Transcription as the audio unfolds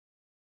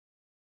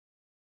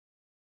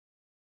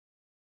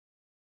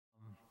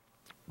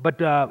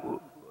But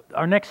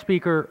our next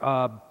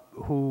speaker,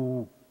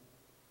 who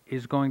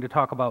is going to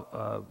talk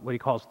about what he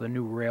calls the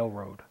new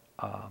railroad,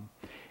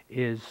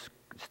 is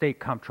State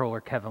Comptroller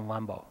Kevin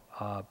Lembo.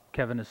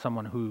 Kevin is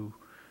someone who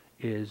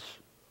is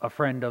a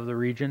friend of the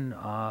region,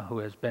 who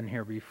has been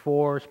here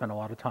before, spent a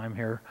lot of time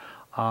here,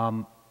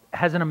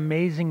 has an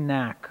amazing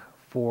knack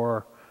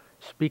for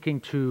speaking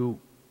to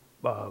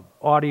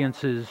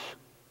audiences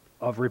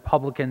of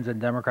Republicans and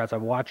Democrats.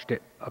 I've watched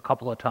it a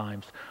couple of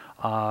times.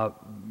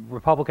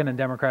 Republican and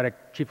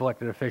Democratic chief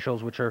elected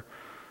officials, which are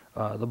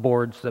the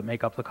boards that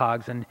make up the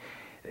COGS, and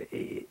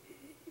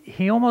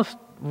he almost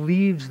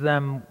leaves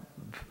them,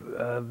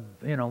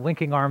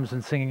 linking arms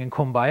and singing in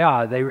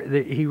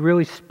Kumbaya. He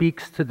really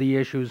speaks to the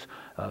issues,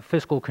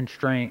 fiscal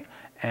constraint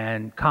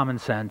and common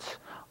sense,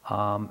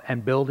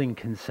 and building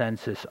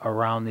consensus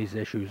around these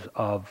issues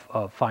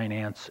of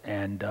finance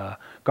and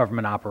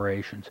government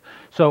operations.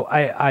 So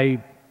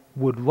I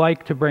would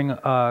like to bring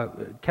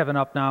Kevin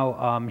up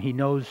now. He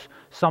knows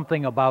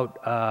something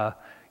about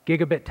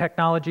gigabit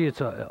technology.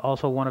 It's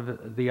also one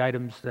of the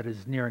items that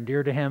is near and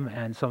dear to him,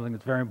 and something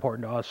that's very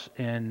important to us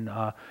in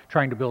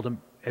trying to build an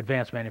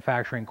advanced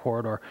manufacturing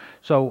corridor.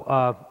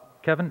 So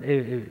Kevin,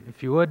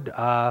 if you would,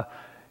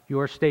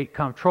 your state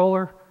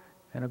comptroller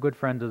and a good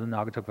friend of the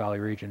Naugatuck+Valley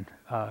region,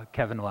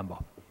 Kevin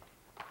Lembo.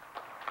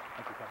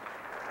 Thank you,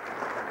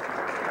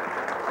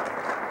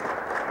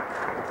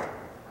 Kevin.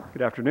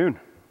 Good afternoon.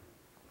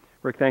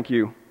 Rick, thank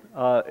you.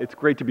 It's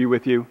great to be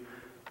with you.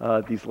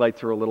 These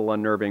lights are a little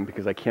unnerving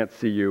because I can't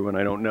see you and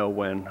I don't know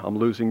when I'm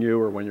losing you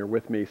or when you're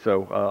with me,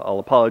 so I'll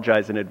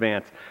apologize in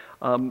advance.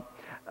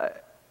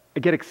 I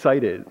get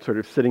excited sort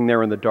of sitting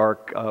there in the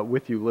dark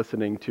with you,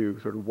 listening to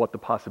sort of what the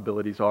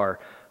possibilities are.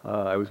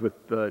 I was with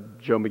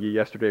Joe McGee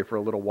yesterday for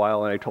a little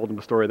while, and I told him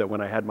a story that when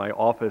I had my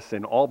office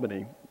in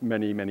Albany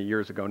many, many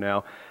years ago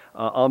now,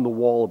 on the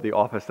wall of the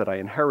office that I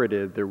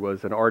inherited, there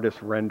was an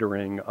artist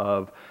rendering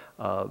of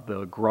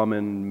the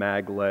Grumman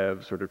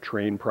maglev sort of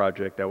train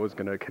project that was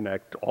going to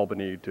connect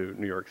Albany to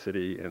New York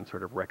City in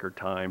sort of record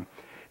time.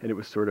 And it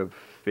was sort of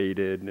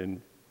faded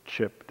and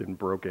chipped and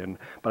broken,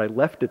 but I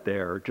left it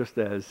there just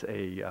as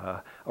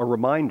a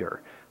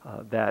reminder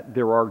that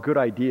there are good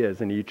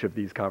ideas in each of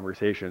these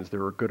conversations.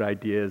 There are good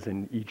ideas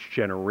in each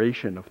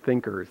generation of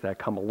thinkers that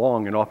come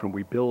along, and often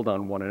we build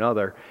on one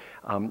another.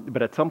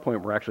 But at some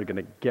point, we're actually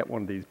going to get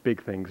one of these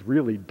big things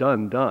really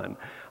done.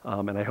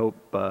 And I hope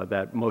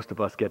that most of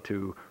us get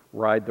to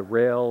ride the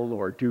rail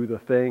or do the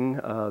thing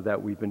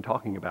that we've been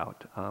talking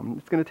about.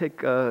 It's going to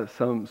take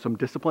some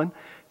discipline.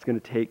 It's going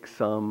to take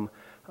some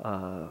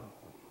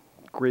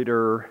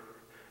greater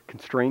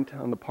constraint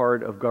on the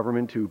part of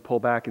government to pull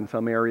back in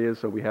some areas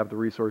so we have the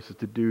resources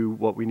to do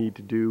what we need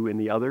to do in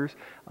the others,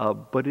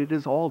 but it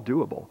is all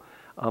doable.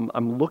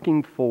 I'm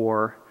looking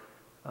for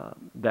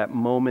that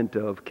moment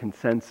of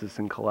consensus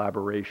and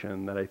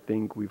collaboration that I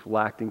think we've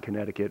lacked in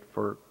Connecticut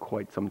for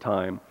quite some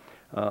time.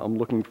 I'm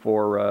looking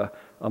for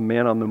a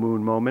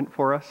man-on-the-moon moment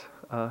for us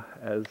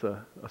as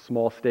a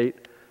small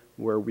state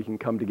where we can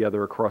come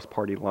together across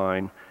party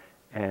line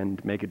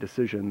and make a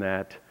decision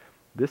that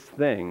this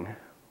thing,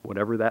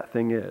 whatever that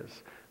thing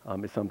is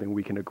something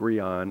we can agree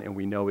on, and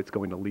we know it's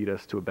going to lead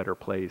us to a better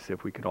place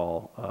if we could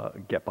all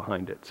get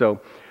behind it.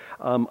 So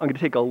I'm going to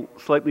take a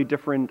slightly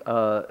different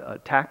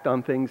tact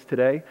on things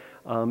today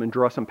and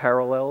draw some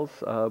parallels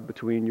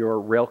between your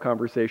rail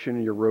conversation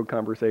and your road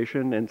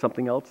conversation and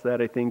something else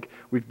that I think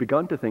we've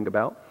begun to think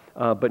about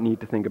but need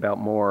to think about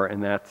more,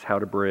 and that's how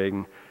to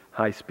bring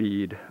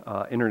high-speed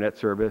internet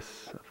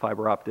service,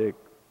 fiber optic,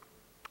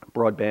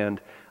 broadband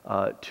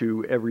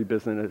to every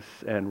business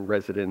and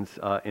residence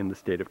in the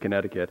state of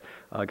Connecticut.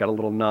 Got a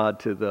little nod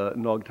to the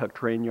Naugatuck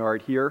train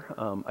yard here.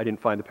 I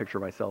didn't find the picture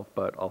myself,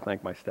 but I'll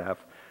thank my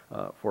staff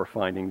for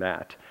finding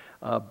that.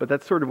 But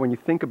that's sort of when you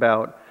think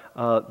about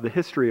the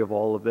history of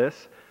all of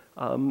this.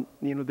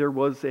 There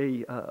was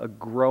a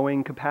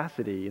growing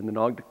capacity in the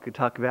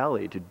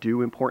Naugatuck+Valley to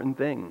do important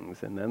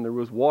things, and then there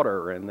was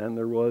water, and then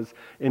there was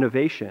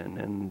innovation,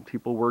 and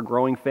people were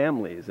growing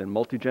families, and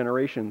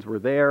multi-generations were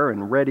there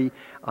and ready,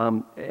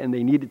 and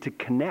they needed to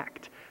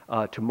connect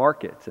to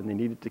markets, and they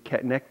needed to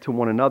connect to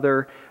one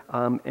another,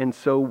 and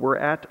so we're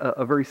at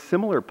a very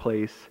similar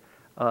place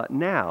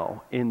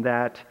now in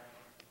that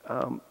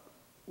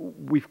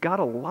we've got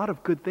a lot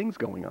of good things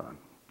going on.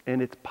 And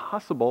it's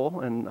possible,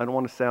 and I don't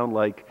want to sound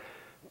like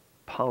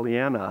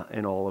Pollyanna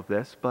in all of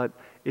this, but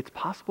it's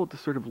possible to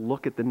sort of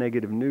look at the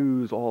negative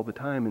news all the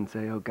time and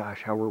say, oh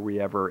gosh, how are we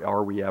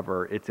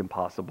ever, it's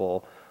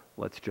impossible,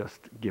 let's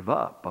just give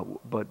up.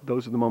 But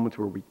those are the moments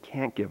where we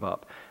can't give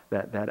up.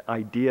 That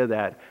idea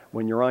that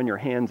when you're on your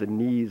hands and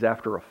knees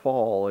after a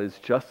fall is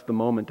just the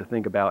moment to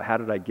think about, how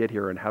did I get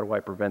here and how do I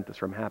prevent this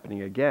from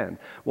happening again?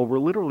 Well, we're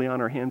literally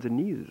on our hands and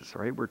knees,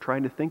 right? We're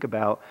trying to think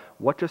about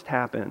what just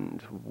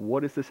happened,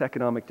 what does this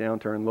economic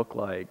downturn look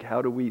like,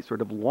 how do we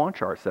sort of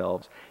launch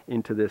ourselves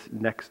into this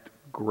next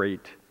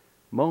great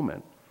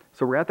moment.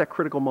 So we're at that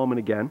critical moment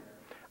again,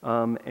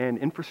 and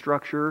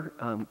infrastructure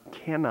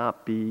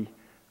cannot be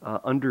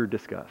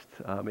under-discussed.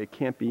 It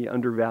can't be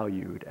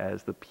undervalued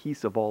as the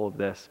piece of all of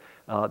this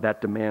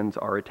that demands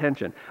our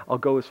attention. I'll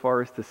go as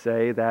far as to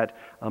say that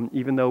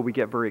even though we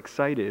get very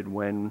excited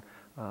when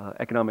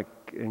economic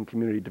and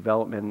community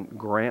development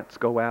grants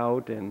go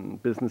out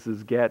and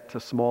businesses get a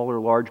small or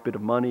large bit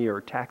of money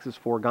or taxes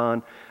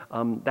foregone,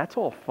 that's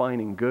all fine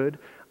and good,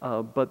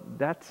 but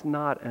that's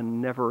not a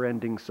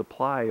never-ending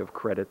supply of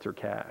credits or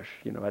cash.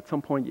 You know, at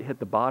some point you hit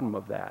the bottom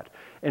of that.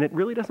 And it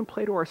really doesn't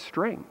play to our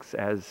strengths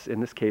as,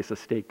 in this case, a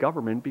state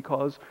government,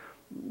 because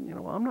you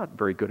know, I'm not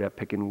very good at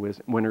picking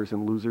winners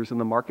and losers in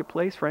the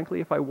marketplace.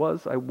 Frankly, if I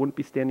was, I wouldn't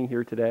be standing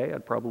here today.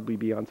 I'd probably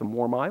be on some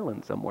warm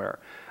island somewhere.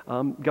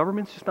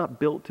 Government's just not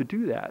built to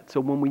do that. So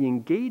when we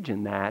engage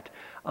in that,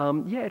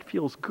 yeah, it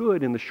feels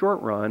good in the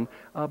short run,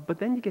 but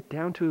then you get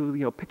down to,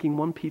 you know, picking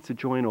one pizza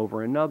joint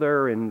over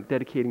another and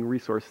dedicating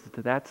resources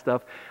to that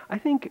stuff. I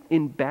think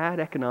in bad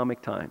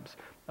economic times,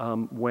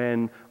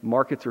 when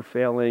markets are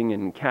failing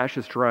and cash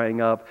is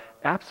drying up,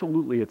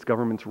 absolutely it's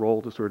government's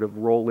role to sort of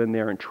roll in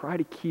there and try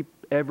to keep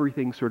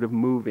everything sort of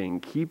moving,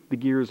 keep the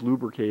gears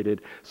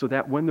lubricated so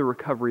that when the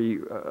recovery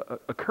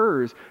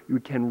occurs,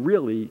 you can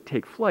really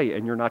take flight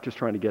and you're not just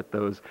trying to get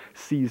those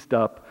seized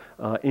up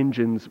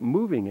engines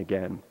moving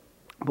again.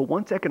 But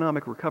once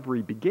economic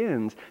recovery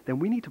begins, then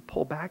we need to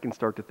pull back and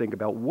start to think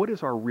about what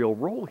is our real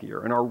role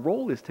here. And our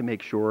role is to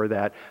make sure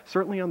that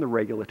certainly on the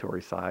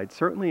regulatory side,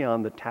 certainly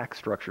on the tax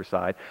structure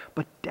side,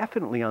 but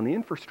definitely on the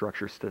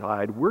infrastructure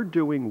side, we're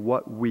doing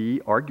what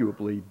we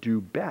arguably do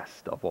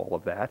best of all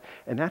of that,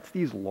 and that's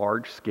these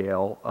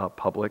large-scale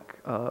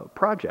public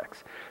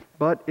projects.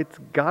 But it's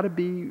got to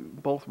be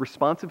both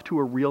responsive to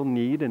a real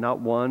need and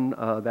not one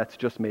that's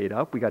just made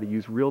up. We got to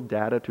use real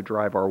data to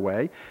drive our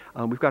way.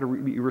 We've got to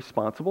be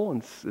responsible,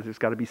 and there's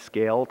got to be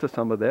scale to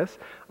some of this.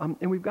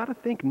 And we've got to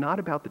think not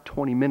about the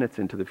 20 minutes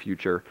into the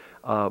future,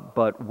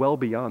 but well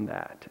beyond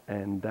that.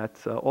 And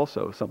that's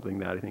also something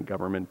that I think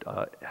government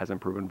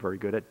hasn't proven very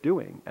good at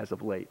doing as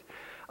of late.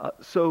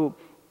 So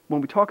when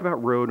we talk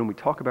about road and we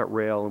talk about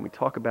rail and we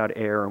talk about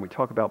air and we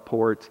talk about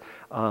ports,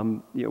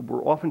 you know,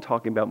 we're often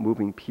talking about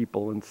moving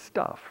people and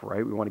stuff,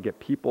 right? We want to get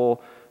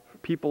people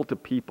to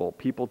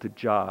people to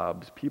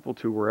jobs, people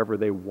to wherever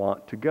they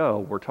want to go.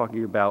 We're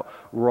talking about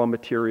raw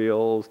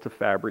materials to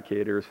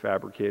fabricators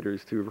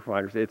to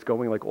refiners. It's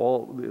going like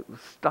all the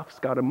stuff's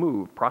got to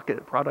move.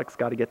 Products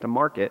got to get to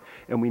market,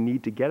 and we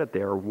need to get it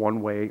there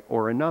one way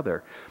or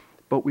another.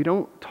 But we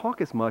don't talk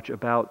as much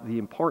about the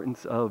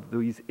importance of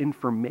these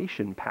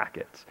information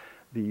packets,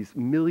 these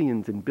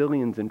millions and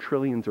billions and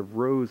trillions of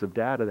rows of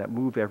data that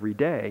move every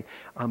day,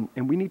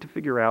 and we need to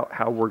figure out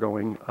how we're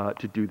going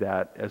to do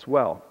that as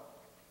well.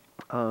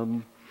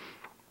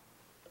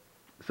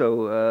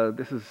 So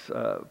this is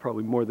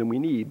probably more than we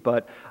need,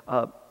 but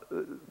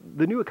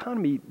the new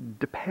economy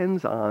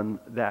depends on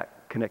that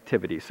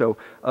connectivity. So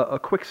a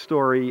quick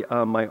story,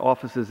 my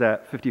office is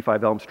at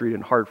 55 Elm Street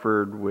in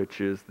Hartford,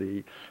 which is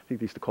I think they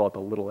used to call it the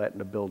Little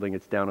Etna building.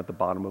 It's down at the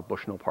bottom of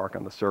Bushnell Park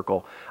on the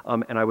Circle.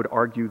 And I would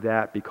argue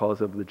that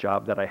because of the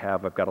job that I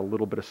have, I've got a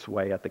little bit of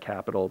sway at the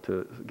Capitol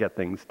to get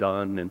things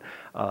done, and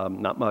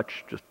not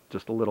much,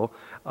 just a little.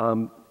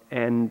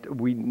 And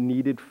we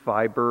needed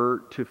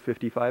fiber to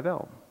 55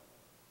 Elm.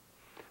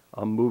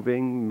 I'm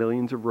moving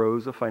millions of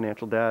rows of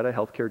financial data,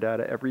 healthcare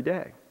data every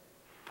day.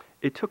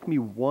 It took me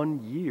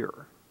 1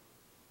 year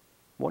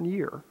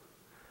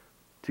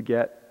to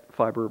get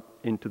fiber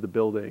into the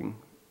building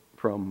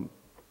from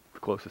the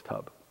closest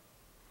hub.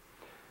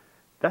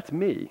 That's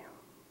me.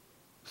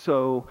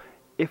 So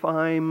if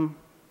I'm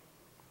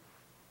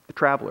the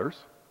Travelers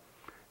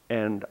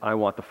and I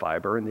want the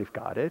fiber and they've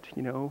got it,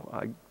 you know,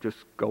 I just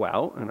go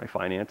out and I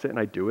finance it and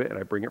I do it and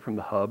I bring it from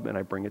the hub and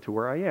I bring it to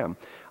where I am.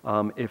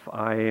 If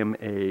I am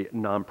a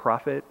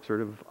nonprofit, sort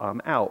of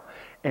out.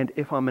 And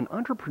if I'm an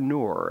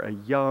entrepreneur, a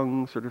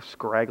young sort of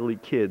scraggly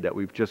kid that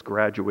we've just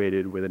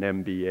graduated with an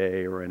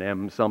MBA or an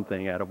M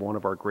something out of one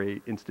of our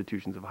great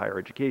institutions of higher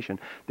education,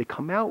 they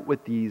come out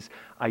with these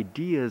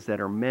ideas that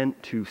are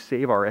meant to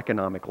save our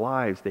economic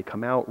lives. They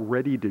come out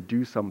ready to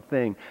do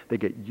something. They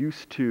get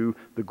used to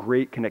the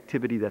great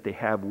connectivity that they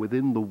have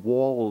within the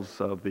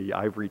walls of the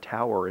ivory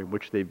tower in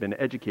which they've been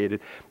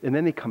educated. And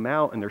then they come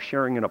out and they're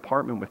sharing an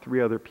apartment with 3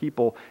 other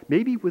people,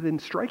 maybe within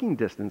striking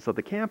distance of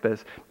the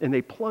campus, and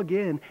they plug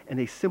in and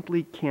they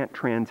simply can't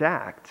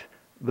transact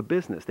the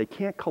business. They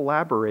can't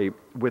collaborate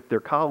with their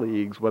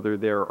colleagues, whether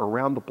they're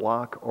around the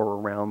block or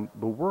around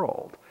the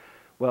world.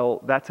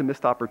 Well, that's a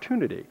missed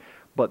opportunity.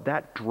 But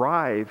that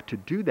drive to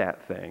do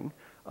that thing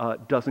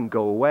doesn't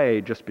go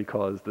away just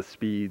because the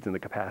speeds and the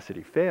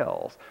capacity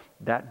fails.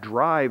 That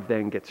drive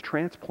then gets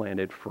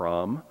transplanted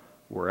from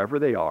wherever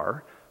they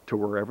are to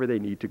wherever they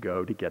need to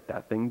go to get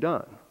that thing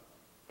done.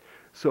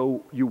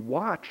 So you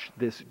watch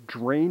this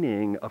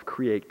draining of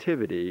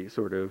creativity,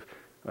 sort of,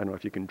 I don't know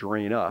if you can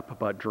drain up,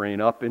 but drain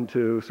up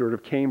into sort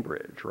of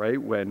Cambridge, right?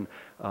 When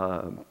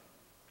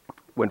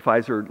when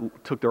Pfizer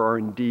took their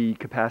R&D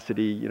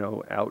capacity, you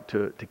know, out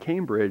to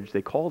Cambridge,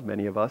 they called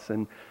many of us,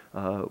 and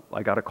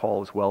I got a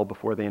call as well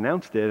before they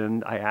announced it,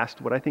 and I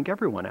asked what I think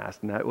everyone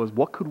asked, and that was,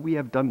 what could we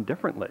have done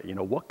differently? You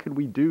know, what could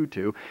we do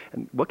to,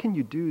 and what can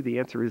you do? The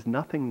answer is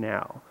nothing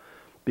now,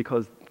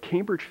 because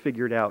Cambridge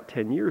figured out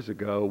 10 years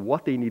ago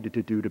what they needed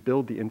to do to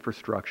build the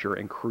infrastructure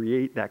and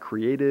create that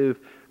creative,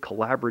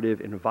 collaborative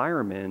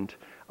environment,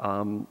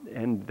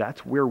 and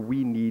that's where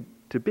we need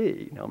to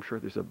be. Now, I'm sure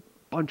there's a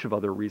bunch of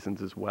other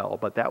reasons as well,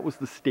 but that was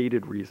the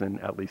stated reason,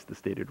 at least the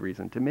stated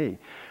reason to me.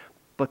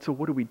 But so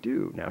what do we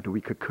do now? Do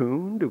we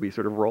cocoon? Do we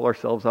sort of roll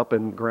ourselves up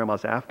in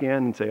grandma's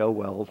Afghan and say, oh,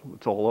 well,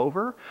 it's all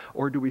over?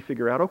 Or do we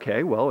figure out,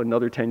 okay, well,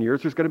 another 10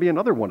 years, there's going to be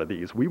another one of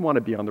these. We want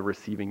to be on the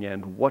receiving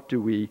end. What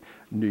do we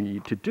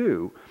need to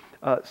do?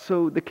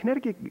 So the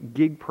Connecticut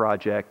Gig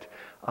Project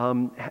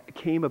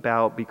came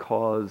about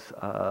because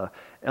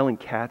Ellen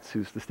Katz,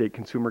 who's the State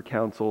Consumer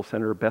Counsel,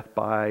 Senator Beth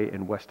Bai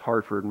in West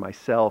Hartford, and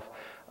myself,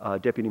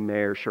 Deputy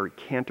Mayor Sherry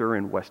Cantor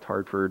in West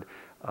Hartford,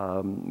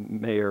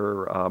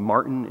 Mayor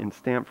Martin in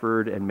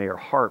Stamford, and Mayor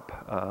Harp,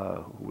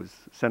 who was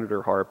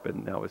Senator Harp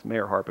and now is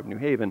Mayor Harp of New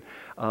Haven,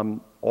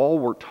 all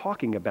were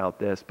talking about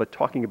this, but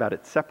talking about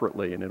it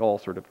separately, and it all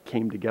sort of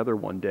came together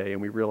one day,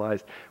 and we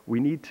realized we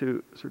need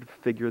to sort of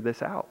figure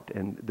this out,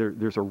 and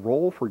there's a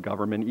role for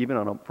government,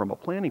 even from a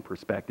planning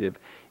perspective,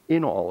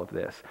 in all of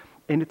this.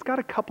 And it's got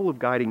a couple of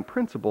guiding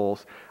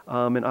principles,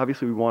 and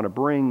obviously we want to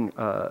bring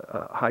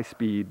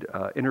high-speed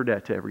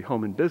internet to every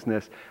home and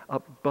business,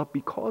 but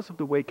because of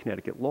the way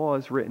Connecticut law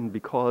is written,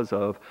 because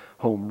of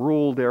home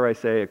rule, dare I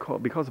say,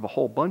 because of a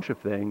whole bunch of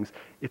things,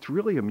 it's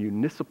really a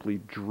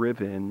municipally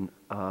driven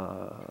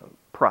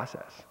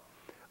process.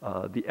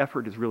 The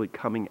effort is really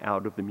coming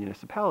out of the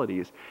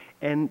municipalities.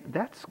 And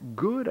that's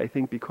good, I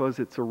think, because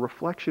it's a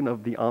reflection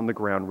of the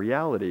on-the-ground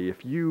reality.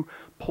 If you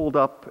pulled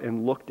up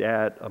and looked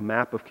at a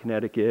map of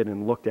Connecticut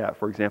and looked at,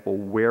 for example,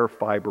 where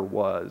fiber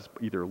was,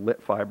 either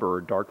lit fiber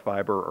or dark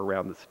fiber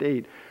around the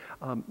state,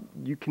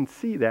 you can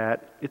see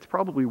that it's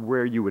probably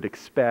where you would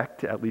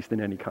expect, at least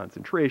in any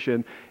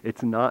concentration.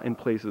 It's not in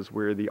places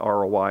where the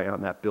ROI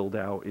on that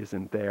build-out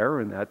isn't there,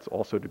 and that's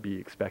also to be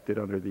expected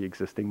under the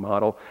existing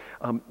model.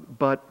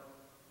 But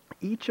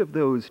each of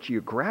those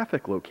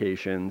geographic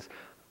locations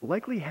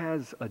likely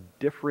has a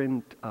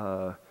different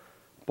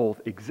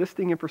both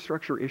existing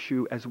infrastructure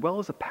issue as well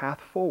as a path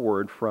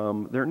forward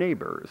from their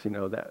neighbors. You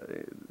know, that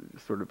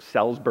sort of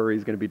Salisbury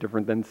is going to be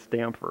different than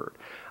Stamford,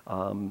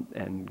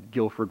 and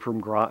Guilford from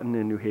Groton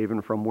and New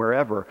Haven from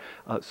wherever.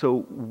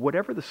 So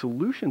whatever the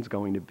solution's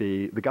going to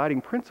be, the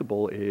guiding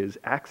principle is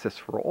access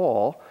for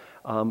all.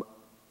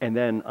 And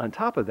then on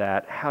top of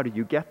that, how do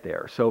you get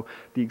there? So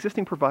the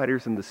existing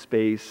providers in the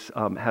space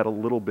had a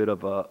little bit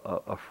of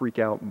a freak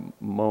out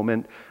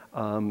moment.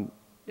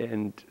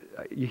 And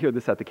you hear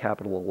this at the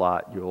Capitol a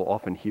lot. You'll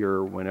often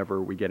hear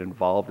whenever we get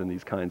involved in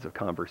these kinds of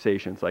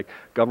conversations, like,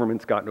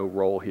 government's got no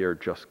role here,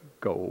 just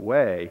go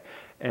away.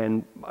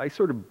 And I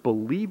sort of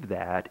believe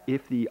that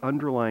if the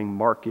underlying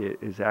market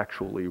is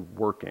actually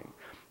working.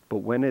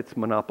 But when it's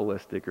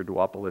monopolistic or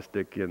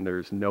duopolistic and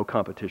there's no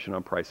competition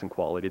on price and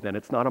quality, then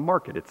it's not a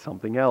market, it's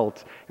something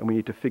else. And we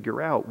need to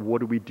figure out, what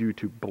do we do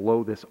to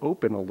blow this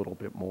open a little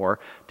bit more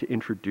to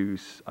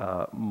introduce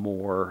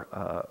more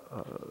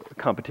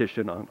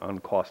competition on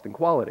cost and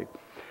quality.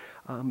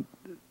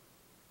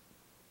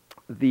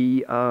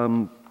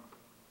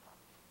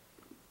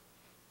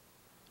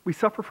 We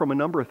suffer from a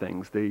number of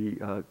things.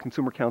 The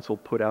Consumer Council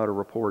put out a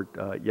report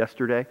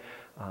yesterday.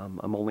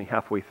 I'm only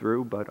halfway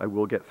through, but I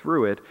will get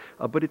through it.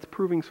 But it's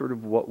proving sort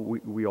of what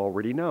we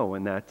already know,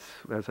 and that's,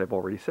 as I've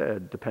already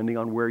said, depending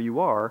on where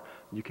you are,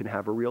 you can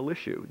have a real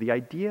issue. The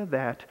idea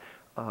that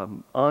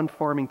on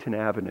Farmington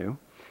Avenue,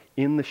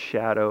 in the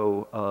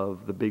shadow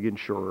of the big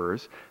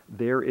insurers,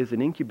 there is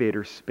an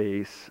incubator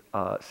space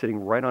sitting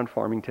right on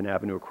Farmington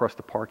Avenue across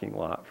the parking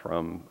lot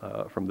from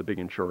the big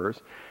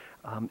insurers.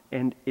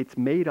 And it's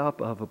made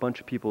up of a bunch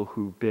of people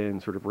who've been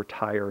sort of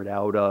retired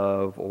out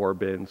of or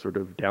been sort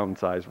of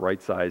downsized,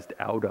 right-sized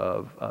out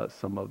of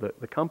some of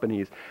the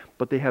companies,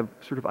 but they have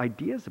sort of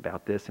ideas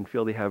about this and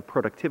feel they have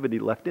productivity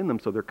left in them,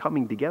 so they're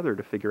coming together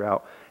to figure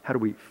out, how do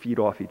we feed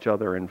off each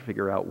other and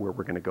figure out where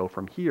we're going to go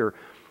from here.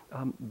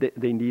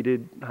 They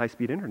needed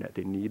high-speed internet.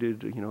 They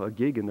needed, a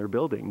gig in their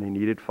building. They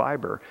needed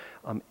fiber.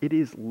 It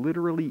is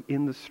literally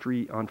in the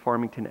street on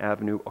Farmington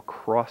Avenue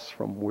across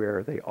from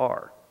where they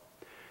are.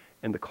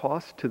 And the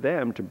cost to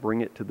them to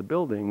bring it to the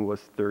building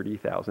was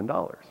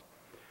 $30,000,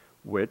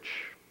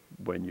 which,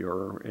 when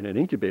you're in an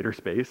incubator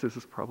space, this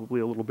is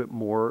probably a little bit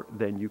more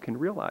than you can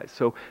realize.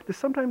 So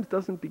this often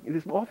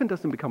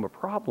doesn't become a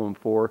problem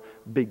for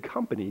big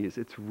companies.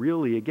 It's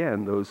really,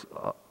 again, those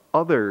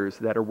others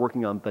that are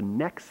working on the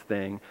next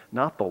thing,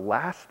 not the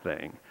last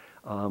thing,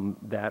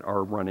 that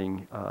are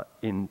running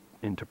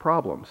into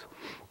problems.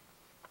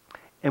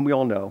 And we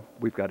all know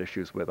we've got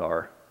issues with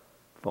our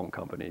phone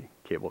company,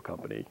 cable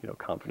company,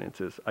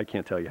 confidences. I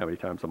can't tell you how many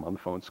times I'm on the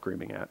phone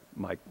screaming at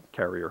my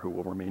carrier, who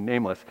will remain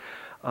nameless.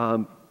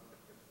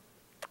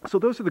 So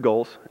those are the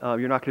goals.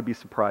 You're not going to be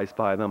surprised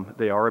by them.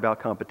 They are about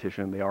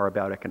competition, they are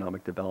about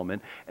economic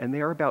development, and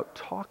they are about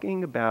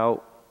talking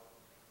about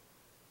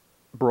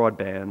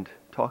broadband,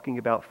 talking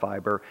about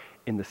fiber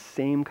in the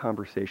same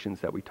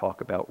conversations that we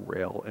talk about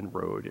rail and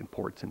road and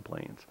ports and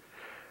planes.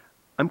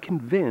 I'm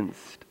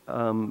convinced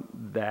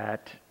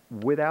that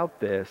without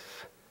this,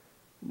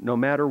 no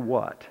matter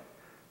what,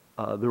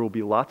 there will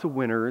be lots of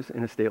winners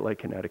in a state like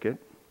Connecticut.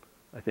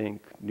 I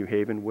think New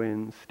Haven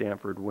wins,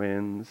 Stamford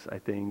wins, I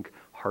think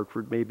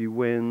Hartford maybe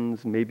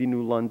wins, maybe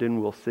New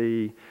London, we'll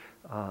see.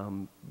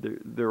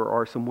 There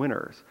are some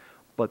winners.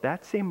 But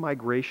that same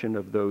migration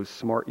of those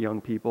smart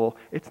young people,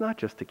 it's not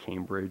just to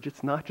Cambridge,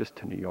 it's not just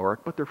to New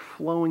York, but they're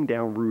flowing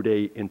down Route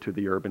 8 into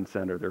the urban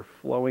center. They're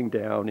flowing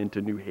down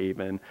into New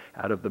Haven,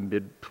 out of the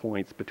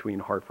midpoints between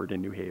Hartford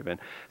and New Haven.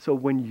 So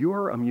when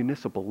you're a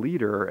municipal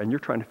leader and you're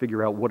trying to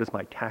figure out what does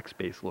my tax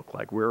base look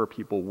like, where are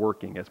people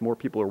working? As more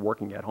people are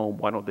working at home,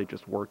 why don't they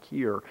just work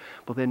here?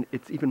 Well, then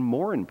it's even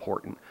more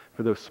important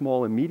for those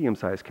small and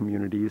medium-sized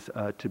communities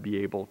to be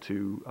able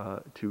to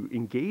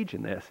engage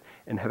in this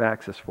and have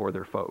access for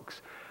their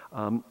folks.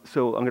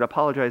 So I'm going to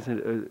apologize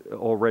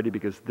already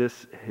because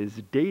this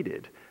is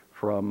dated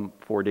from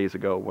 4 days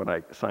ago when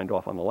I signed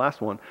off on the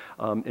last one,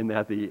 in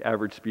that the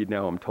average speed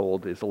now, I'm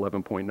told, is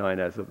 11.9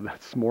 as of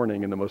this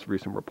morning in the most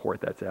recent report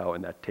that's out,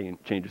 and that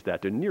changes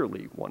that to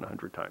nearly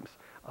 100 times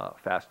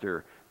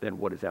faster than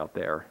what is out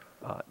there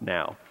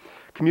now.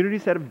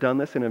 Communities that have done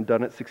this and have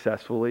done it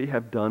successfully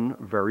have done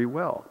very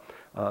well.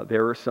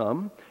 There are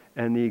some,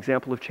 and the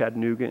example of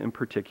Chattanooga in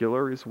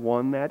particular is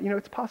one that,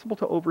 it's possible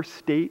to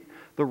overstate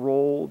the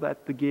role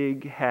that the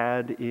gig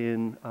had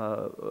in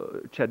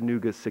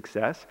Chattanooga's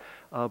success,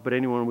 but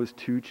anyone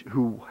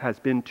who has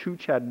been to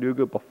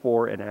Chattanooga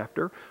before and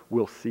after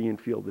will see and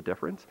feel the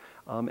difference.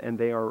 And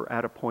they are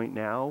at a point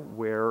now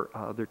where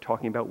they're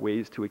talking about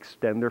ways to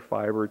extend their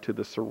fiber to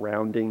the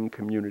surrounding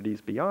communities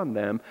beyond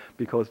them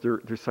because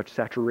there's such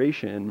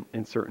saturation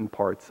in certain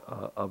parts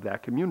of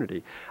that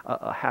community.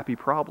 A happy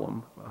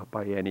problem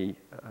by any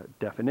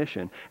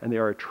definition. And they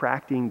are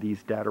attracting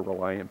these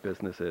data-reliant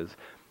businesses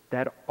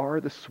that are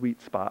the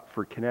sweet spot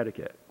for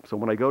Connecticut. So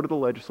when I go to the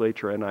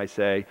legislature and I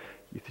say,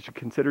 you should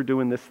consider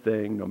doing this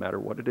thing no matter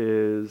what it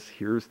is,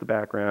 here's the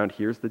background,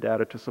 here's the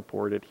data to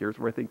support it, here's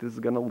where I think this is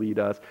going to lead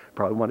us,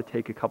 probably want to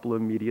take a couple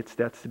of immediate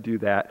steps to do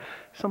that.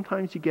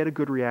 Sometimes you get a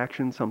good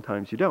reaction,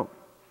 sometimes you don't.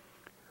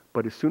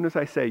 But as soon as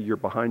I say you're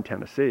behind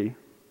Tennessee,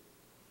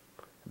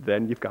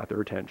 then you've got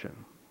their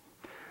attention.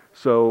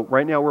 So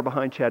right now we're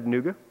behind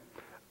Chattanooga.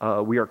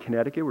 We are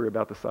Connecticut. We're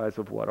about the size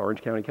of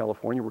Orange County,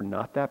 California. We're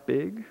not that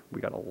big. We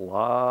got a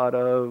lot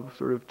of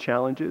sort of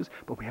challenges,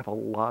 but we have a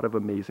lot of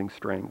amazing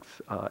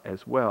strengths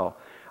as well.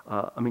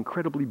 I'm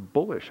incredibly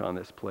bullish on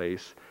this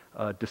place,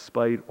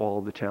 despite all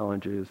the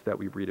challenges that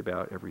we read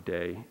about every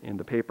day in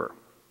the paper.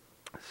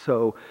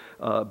 So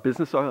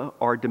business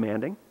are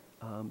demanding.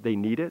 They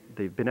need it.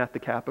 They've been at the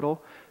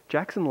Capitol.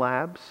 Jackson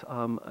Labs,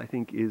 I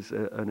think, is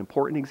an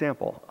important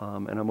example,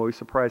 and I'm always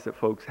surprised that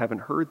folks haven't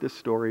heard this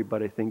story,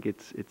 but I think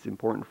it's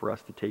important for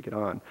us to take it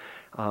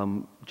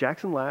on.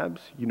 Jackson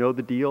Labs, you know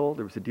the deal.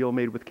 There was a deal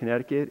made with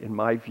Connecticut. In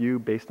my view,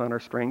 based on our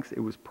strengths, it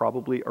was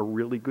probably a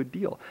really good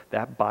deal.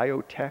 That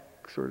biotech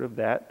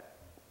that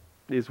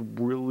is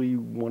really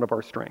one of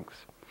our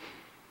strengths.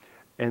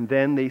 And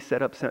then they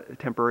set up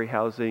temporary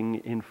housing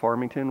in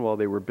Farmington while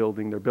they were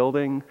building their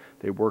building.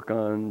 They work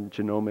on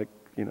genomic,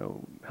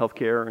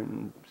 healthcare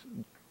and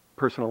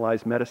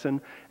personalized medicine,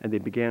 and they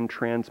began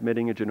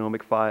transmitting a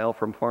genomic file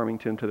from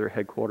Farmington to their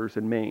headquarters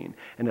in Maine.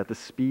 And at the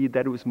speed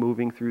that it was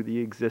moving through the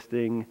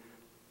existing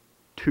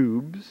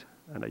tubes,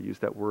 and I use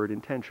that word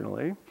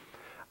intentionally,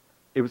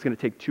 it was going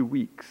to take 2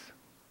 weeks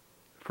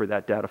for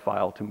that data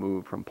file to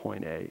move from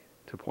point A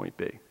to point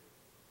B.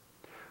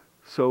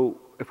 So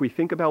if we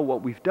think about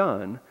what we've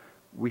done,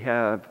 we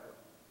have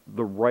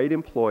the right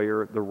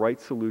employer, the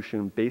right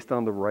solution based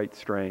on the right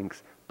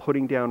strengths,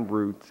 putting down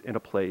roots in a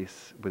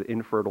place with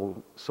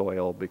infertile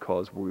soil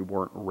because we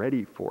weren't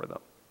ready for them.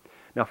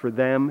 Now for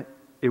them,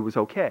 it was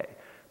okay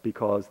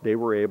because they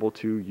were able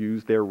to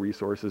use their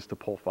resources to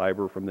pull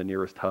fiber from the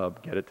nearest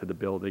hub, get it to the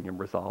building, and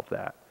resolve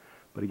that.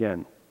 But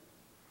again,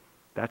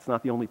 that's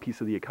not the only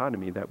piece of the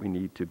economy that we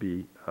need to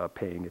be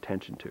paying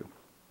attention to.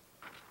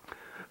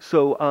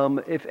 So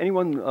if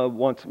anyone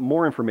wants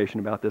more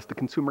information about this, the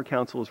Consumer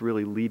Council is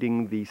really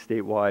leading the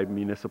statewide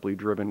municipally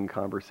driven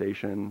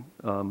conversation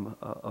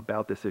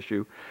about this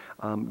issue,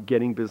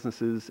 getting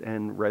businesses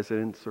and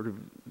residents sort of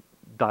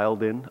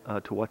dialed in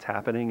to what's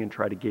happening and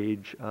try to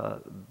gauge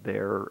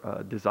their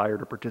desire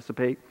to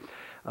participate.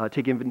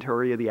 Take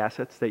inventory of the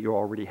assets that you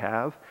already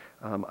have.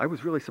 I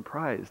was really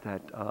surprised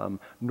that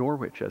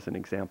Norwich, as an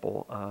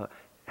example,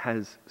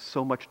 has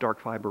so much dark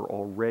fiber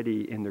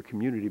already in their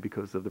community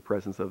because of the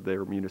presence of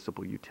their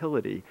municipal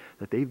utility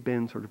that they've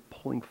been sort of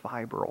pulling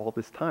fiber all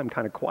this time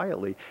kind of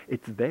quietly.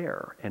 It's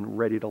there and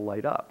ready to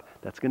light up.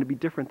 That's going to be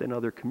different than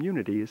other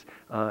communities,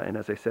 and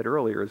as I said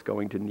earlier, is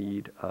going to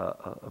need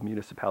a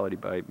municipality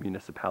by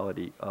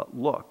municipality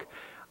look.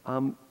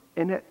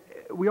 And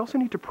we also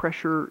need to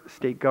pressure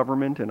state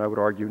government, and I would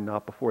argue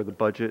not before the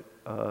budget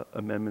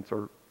amendments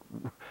are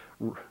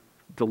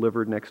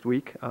delivered next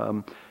week,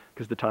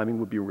 because the timing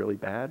would be really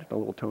bad, a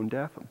little tone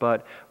deaf.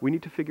 But we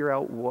need to figure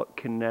out what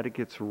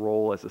Connecticut's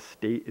role as a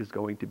state is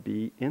going to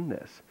be in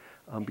this.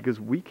 Because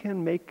we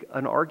can make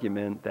an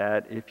argument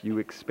that if you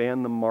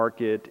expand the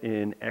market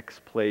in X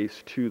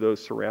place to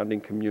those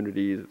surrounding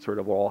communities, it sort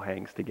of all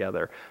hangs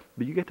together.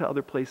 But you get to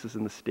other places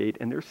in the state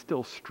and they're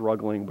still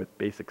struggling with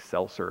basic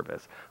cell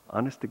service.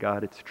 Honest to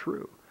God, it's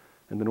true.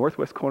 In the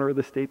northwest corner of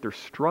the state, they're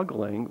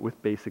struggling with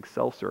basic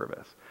cell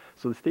service.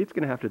 So the state's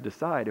going to have to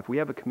decide, if we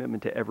have a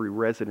commitment to every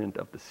resident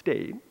of the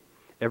state,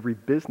 every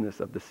business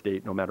of the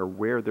state, no matter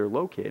where they're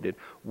located,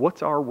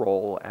 what's our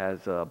role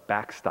as a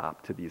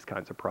backstop to these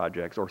kinds of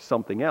projects, or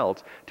something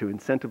else to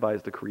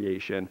incentivize the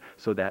creation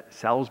so that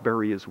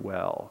Salisbury as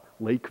well,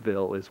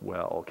 Lakeville as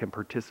well, can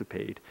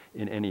participate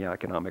in any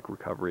economic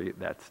recovery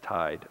that's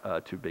tied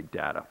to big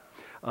data.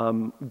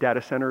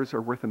 Data centers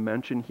are worth a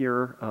mention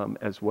here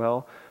as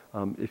well.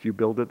 If you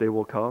build it, they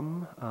will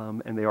come,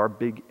 and they are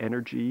big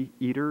energy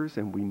eaters,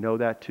 and we know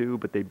that too,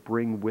 but they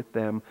bring with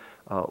them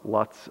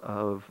lots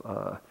of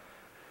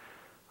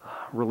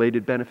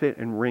related benefit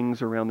and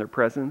rings around their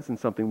presence, and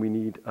something we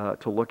need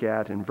to look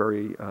at, and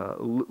very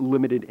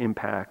limited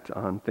impact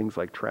on things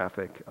like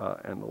traffic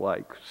and the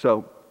like.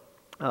 So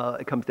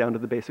it comes down to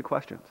the basic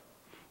questions.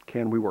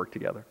 Can we work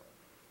together?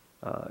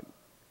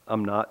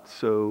 I'm not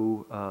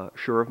so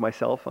sure of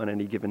myself on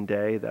any given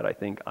day that I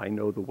think I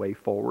know the way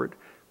forward,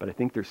 but I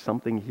think there's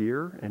something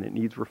here and it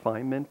needs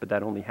refinement, but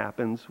that only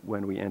happens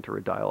when we enter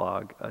a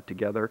dialogue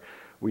together.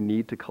 We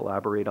need to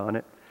collaborate on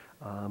it.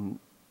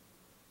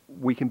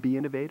 We can be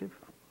innovative.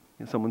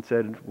 And someone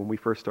said when we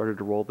first started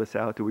to roll this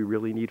out, do we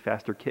really need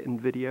faster kitten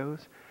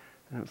videos?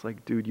 And it was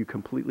like, dude, you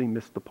completely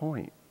missed the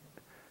point.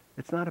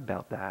 It's not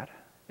about that.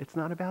 It's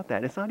not about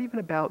that. It's not even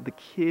about the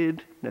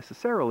kid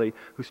necessarily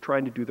who's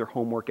trying to do their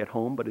homework at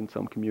home, but in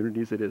some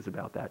communities it is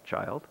about that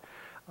child.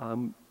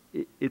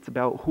 It's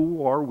about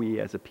who are we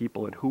as a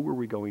people and who are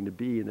we going to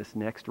be in this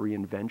next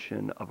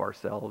reinvention of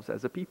ourselves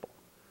as a people.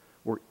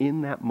 We're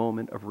in that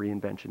moment of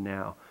reinvention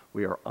now.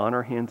 We are on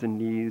our hands and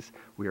knees.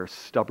 We are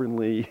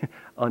stubbornly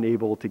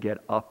unable to get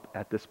up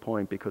at this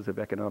point because of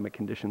economic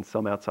conditions,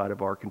 some outside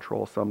of our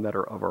control, some that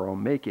are of our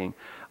own making.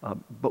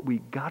 But we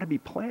got to be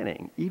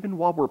planning. Even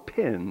while we're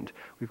pinned,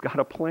 we've got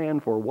to plan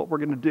for what we're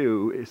going to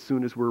do as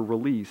soon as we're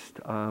released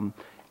and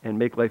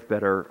make life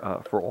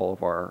better for all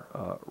of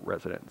our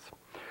residents.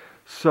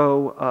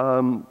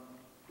 So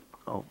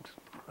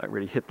I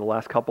already hit the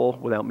last couple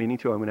without meaning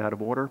to. I went out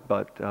of order,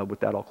 but with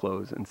that I'll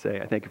close and say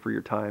I thank you for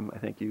your time. I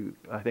thank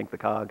the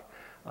COG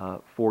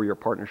for your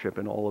partnership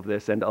in all of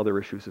this and other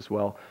issues as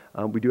well.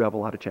 We do have a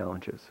lot of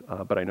challenges,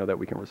 but I know that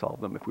we can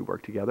resolve them if we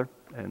work together,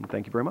 and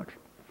thank you very much.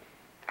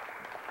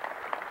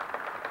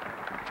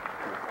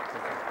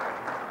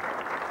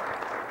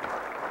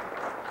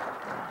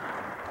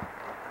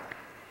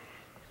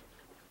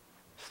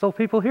 Still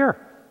people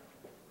here?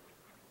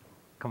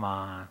 Come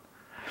on.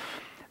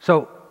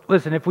 So,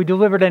 listen, if we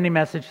delivered any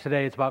message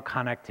today, it's about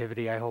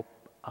connectivity, I hope.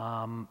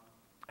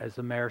 As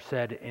the mayor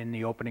said in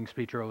the opening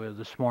speech earlier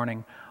this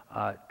morning,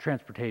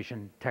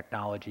 transportation,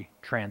 technology,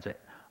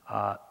 transit,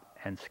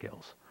 and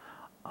skills.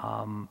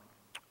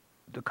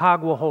 The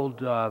COG will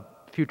hold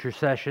future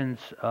sessions,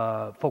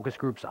 focus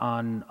groups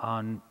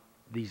on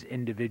these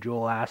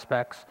individual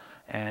aspects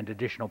and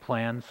additional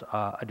plans,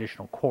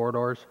 additional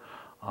corridors,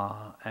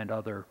 and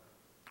other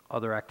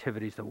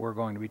activities that we're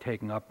going to be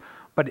taking up.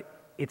 But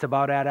it's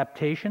about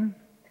adaptation.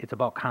 It's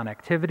about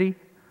connectivity.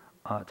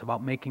 It's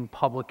about making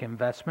public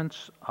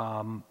investments.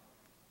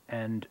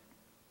 And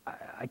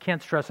I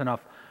can't stress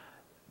enough,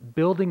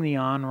 building the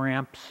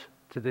on-ramps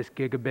to this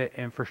gigabit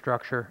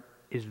infrastructure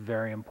is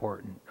very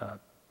important.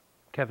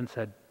 Kevin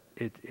said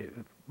it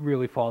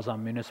really falls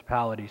on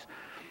municipalities.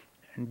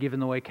 And given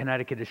the way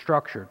Connecticut is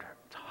structured,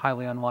 it's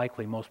highly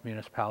unlikely most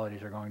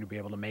municipalities are going to be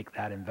able to make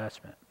that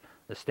investment.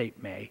 The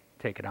state may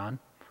take it on.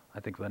 I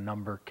think the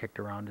number kicked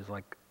around is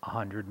like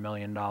 $100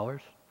 million.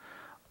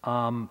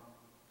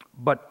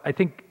 But I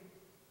think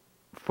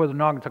for the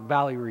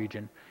Naugatuck+Valley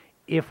region,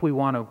 if we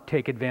want to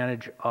take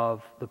advantage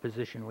of the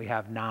position we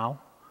have now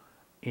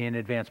in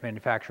advanced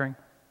manufacturing,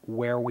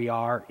 where we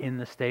are in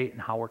the state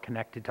and how we're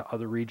connected to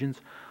other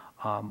regions,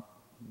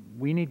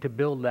 we need to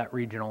build that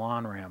regional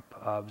on-ramp.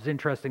 It was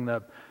interesting,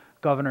 the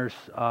governor's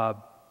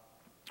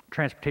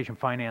transportation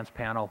finance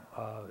panel,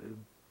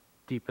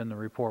 deep in the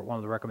report, one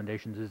of the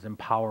recommendations is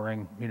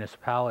empowering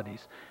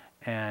municipalities,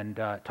 and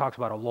talks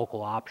about a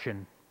local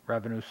option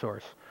revenue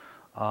source.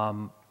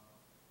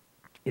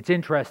 It's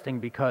interesting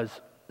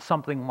because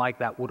something like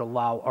that would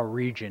allow a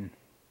region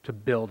to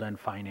build and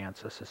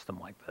finance a system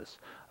like this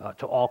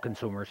to all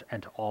consumers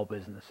and to all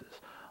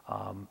businesses.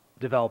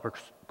 Developers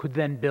could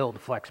then build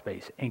flex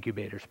space,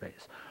 incubator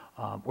space.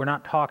 We're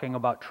not talking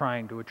about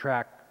trying to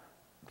attract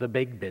the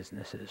big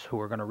businesses who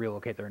are going to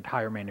relocate their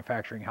entire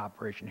manufacturing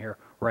operation here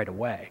right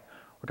away.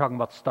 We're talking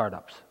about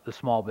startups, the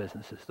small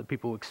businesses, the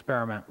people who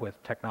experiment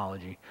with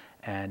technology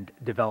and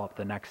develop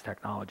the next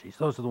technologies.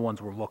 Those are the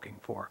ones we're looking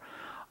for.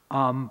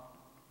 I'll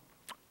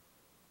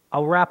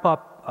wrap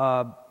up.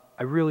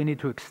 I really need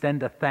to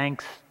extend a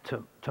thanks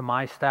to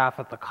my staff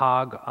at the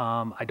COG.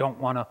 I don't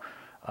want to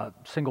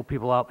single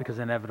people out because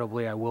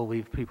inevitably I will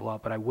leave people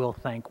out, but I will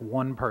thank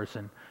one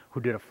person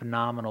who did a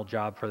phenomenal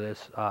job for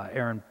this,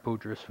 Aaron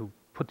Boudris, who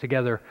put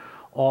together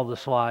all the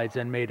slides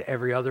and made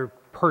every other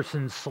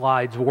person's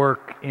slides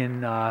work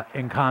in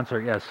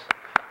concert. Yes,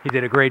 he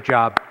did a great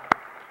job,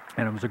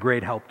 and it was a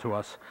great help to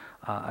us.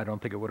 I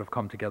don't think it would have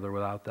come together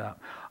without that.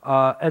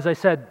 As I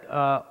said,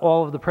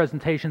 all of the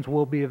presentations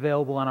will be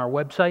available on our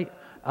website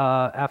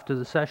after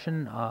the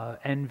session,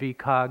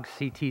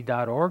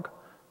 nvcogct.org.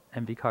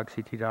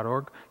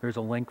 nvcogct.org. There's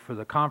a link for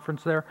the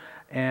conference there,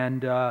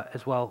 and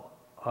as well,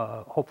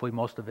 hopefully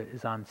most of it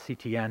is on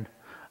CTN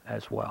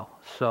as well.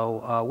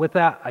 So with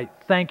that, I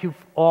thank you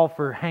all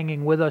for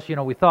hanging with us. You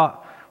know, we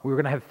thought we were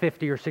going to have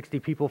 50 or 60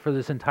 people for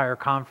this entire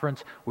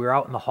conference. We were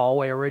out in the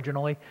hallway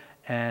originally,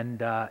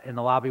 and in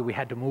the lobby we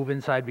had to move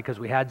inside because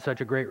we had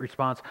such a great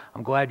response.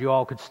 I'm glad you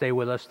all could stay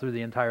with us through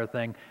the entire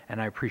thing,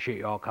 and I appreciate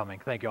you all coming.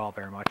 Thank you all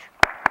very much.